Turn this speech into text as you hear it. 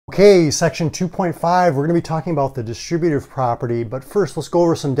Okay, section 2.5, we're going to be talking about the distributive property, but first let's go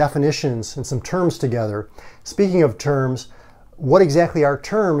over some definitions and some terms together. Speaking of terms, what exactly are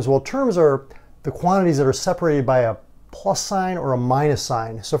terms? Well, terms are the quantities that are separated by a plus sign or a minus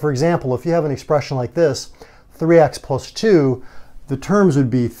sign. So for example, if you have an expression like this, 3x plus 2, the terms would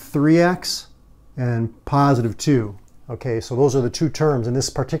be 3x and positive 2. Okay, so those are the two terms in this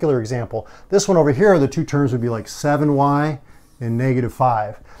particular example. This one over here, the two terms would be like 7y and negative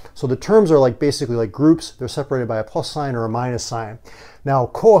 5. So the terms are like basically like groups. They're separated by a plus sign or a minus sign. Now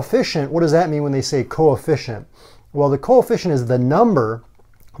coefficient, what does that mean when they say coefficient? Well, the coefficient is the number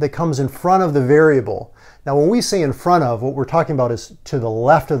that comes in front of the variable. Now when we say in front of, what we're talking about is to the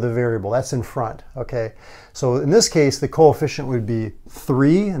left of the variable. That's in front, okay? So in this case, the coefficient would be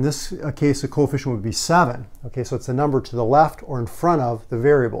 3. In this case, the coefficient would be 7. Okay, so it's the number to the left or in front of the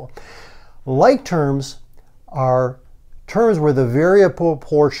variable. Like terms are terms where the variable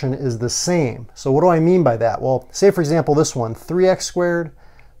portion is the same. So what do I mean by that? Well, say for example this one, 3x squared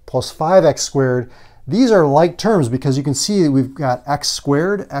plus 5x squared. These are like terms because you can see that we've got x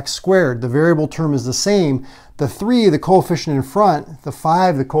squared. The variable term is the same. The 3, the coefficient in front, the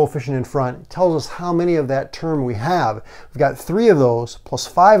 5, the coefficient in front, tells us how many of that term we have. We've got 3 of those plus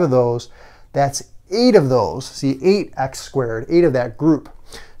 5 of those. That's 8 of those. See, 8x squared, 8 of that group.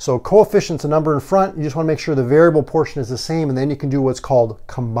 So coefficient's a number in front. You just want to make sure the variable portion is the same, and then you can do what's called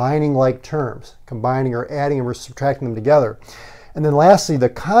combining like terms, combining or adding or subtracting them together. And then lastly, the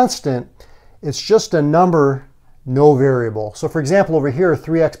constant, it's just a number, no variable. So for example, over here,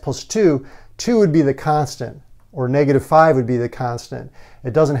 3x plus 2, 2 would be the constant, or negative 5 would be the constant.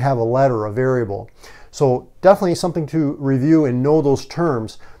 It doesn't have a letter, a variable. So definitely something to review and know those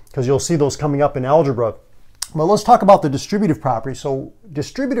terms, because you'll see those coming up in algebra. Well, let's talk about the distributive property. So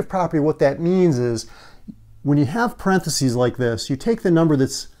distributive property, what that means is when you have parentheses like this, you take the number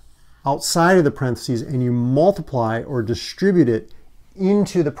that's outside of the parentheses and you multiply or distribute it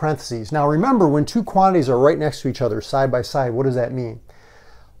into the parentheses. Now remember, when two quantities are right next to each other, side by side, what does that mean?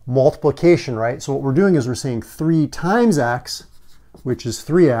 Multiplication, right? So what we're doing is we're saying 3 times x, which is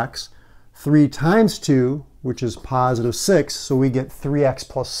 3x, 3 times 2, which is positive 6, so we get 3x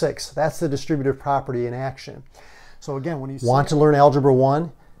plus 6. That's the distributive property in action. So again, when you want to learn Algebra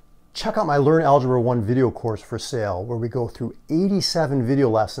 1, check out my Learn Algebra 1 video course for sale, where we go through 87 video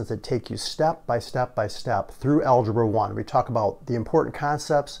lessons that take you step by step by step through Algebra 1. We talk about the important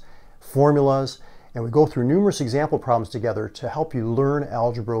concepts, formulas, and we go through numerous example problems together to help you learn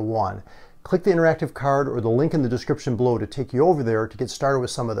Algebra 1. Click the interactive card or the link in the description below to take you over there to get started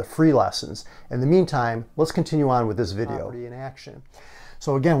with some of the free lessons. In the meantime, let's continue on with this video. In action.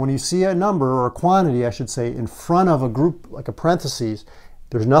 So again, when you see a number or a quantity, I should say, in front of a group like a parentheses,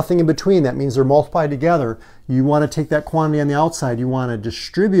 there's nothing in between. That means they're multiplied together. You want to take that quantity on the outside, you want to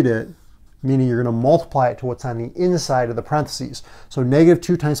distribute it, meaning you're going to multiply it to what's on the inside of the parentheses. So negative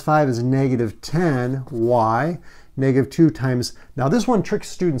 2 times 5 is negative 10y. Negative 2 times, now this one tricks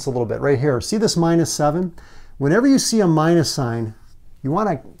students a little bit right here. See this minus 7? Whenever you see a minus sign, you want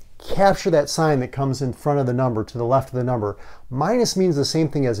to capture that sign that comes in front of the number, to the left of the number. Minus means the same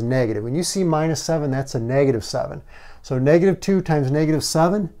thing as negative. When you see minus 7, that's a negative 7. So negative 2 times negative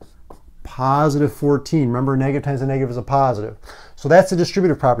 7, positive 14. Remember, negative times a negative is a positive. So that's the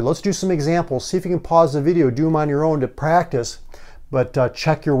distributive property. Let's do some examples. See if you can pause the video, do them on your own to practice, but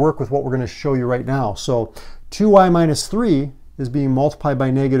check your work with what we're going to show you right now. So 2y minus 3 is being multiplied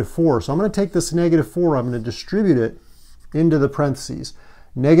by negative 4. So I'm going to take this negative 4, I'm going to distribute it into the parentheses.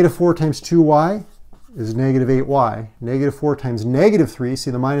 Negative 4 times 2y is negative 8y. Negative 4 times negative 3,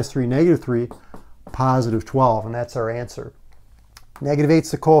 see the minus 3, negative 3, positive 12, and that's our answer. Negative 8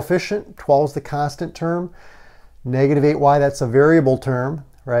 is the coefficient, 12 is the constant term. Negative 8y, that's a variable term,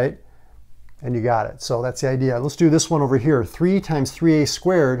 right? And you got it. So that's the idea. Let's do this one over here. 3 times 3a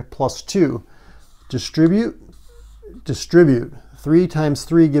squared plus 2. Distribute, distribute. 3 times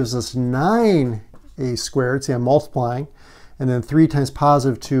 3 gives us 9a squared. See, I'm multiplying. And then 3 times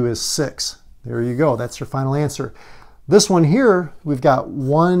positive 2 is 6. There you go. That's your final answer. This one here, we've got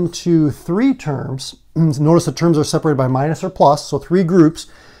 1, 2, 3 terms. Notice the terms are separated by minus or plus, so 3 groups.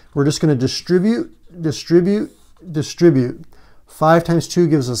 We're just going to distribute, distribute, distribute. 5 times 2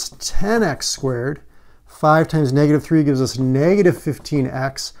 gives us 10x squared. 5 times negative 3 gives us negative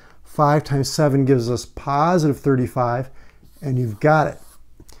 15x. 5 times 7 gives us positive 35, and you've got it.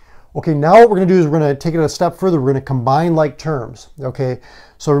 Okay, now what we're going to do is we're going to take it a step further. We're going to combine like terms. Okay,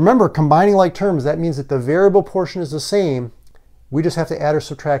 so remember, combining like terms, that means that the variable portion is the same. We just have to add or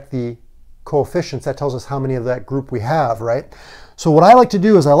subtract the coefficients. That tells us how many of that group we have, right? So what I like to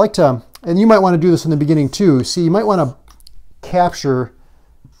do is I like to, and you might want to do this in the beginning too. See, you might want to capture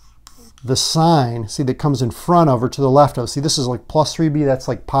the sign, see, that comes in front of or to the left of. See, this is like plus 3b, that's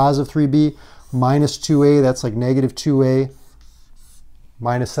like positive 3b, minus 2a, that's like negative 2a,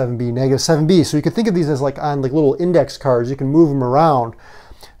 minus 7b, negative 7b. So you can think of these as like on like little index cards. You can move them around.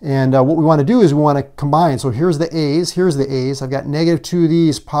 And what we want to do is we want to combine. So here's the a's. I've got negative 2 of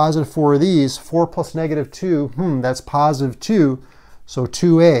these, positive 4 of these. 4 plus negative 2, that's positive 2, so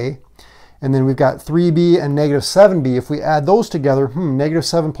 2a. And then we've got 3b and negative 7b. If we add those together, negative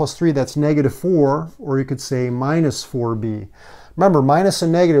 7 plus 3, that's negative 4, or you could say minus 4b. Remember, minus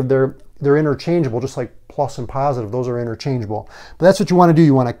and negative, they're interchangeable, just like plus and positive. Those are interchangeable. But that's what you want to do.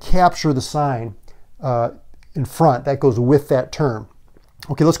 You want to capture the sign in front. That goes with that term.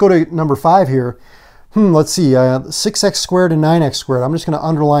 Okay, let's go to number 5 here. Let's see, 6x squared and 9x squared. I'm just going to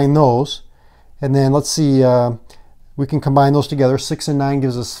underline those. And then let's see, we can combine those together. 6 and 9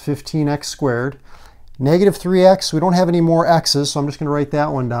 gives us 15x squared. Negative 3x, we don't have any more x's, so I'm just going to write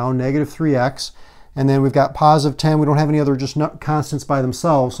that one down, negative 3x. And then we've got positive 10. We don't have any other just constants by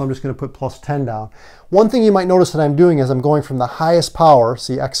themselves, so I'm just going to put plus 10 down. One thing you might notice that I'm doing is I'm going from the highest power,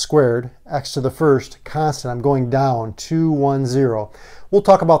 see, x squared, x to the first, constant. I'm going down, 2, 1, 0. We'll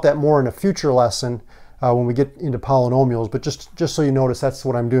talk about that more in a future lesson when we get into polynomials, but just so you notice, that's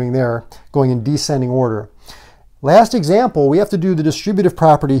what I'm doing there, going in descending order. Last example, we have to do the distributive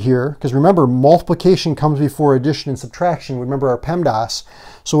property here, because remember, multiplication comes before addition and subtraction. Remember our PEMDAS.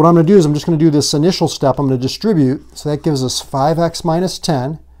 So what I'm going to do is I'm just going to do this initial step. I'm going to distribute. So that gives us 5x minus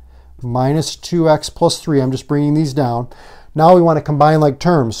 10 minus 2x plus 3. I'm just bringing these down. Now we want to combine like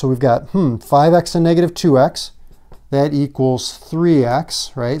terms. So we've got 5x and negative 2x. That equals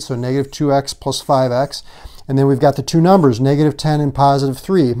 3x, right? So negative 2x plus 5x. And then we've got the two numbers, negative 10 and positive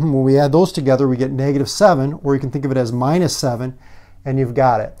 3. When we add those together, we get negative 7, or you can think of it as minus 7, and you've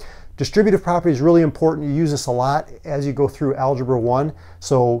got it. Distributive property is really important. You use this a lot as you go through Algebra 1.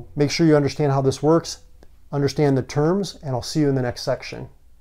 So make sure you understand how this works, understand the terms, and I'll see you in the next section.